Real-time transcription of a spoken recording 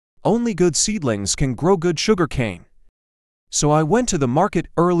Only good seedlings can grow good sugarcane. So I went to the market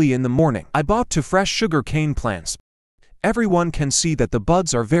early in the morning. I bought 2 fresh sugarcane plants. Everyone can see that the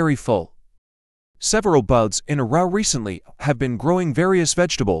buds are very full. Several buds in a row recently have been growing various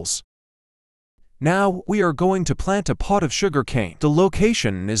vegetables. Now we are going to plant a pot of sugarcane. The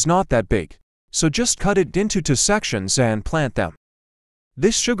location is not that big, so just cut it into 2 sections and plant them.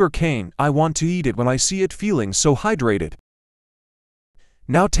 This sugarcane, I want to eat it when I see it feeling so hydrated.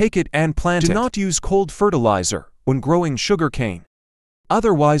 Now take it and plant it. Do not use cold fertilizer when growing sugarcane.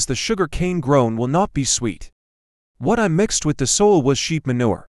 Otherwise the sugarcane grown will not be sweet. What I mixed with the soil was sheep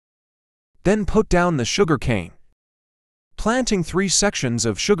manure. Then put down the sugarcane. Planting 3 sections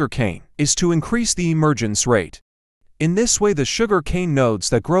of sugarcane is to increase the emergence rate. In this way the sugarcane nodes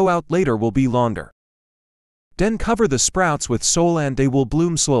that grow out later will be longer. Then cover the sprouts with soil and they will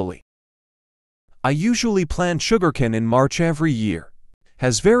bloom slowly. I usually plant sugarcane in March every year.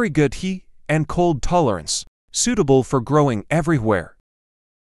 Has very good heat and cold tolerance, suitable for growing everywhere.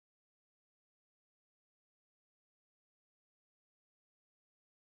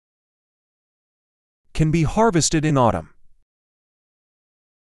 Can be harvested in autumn.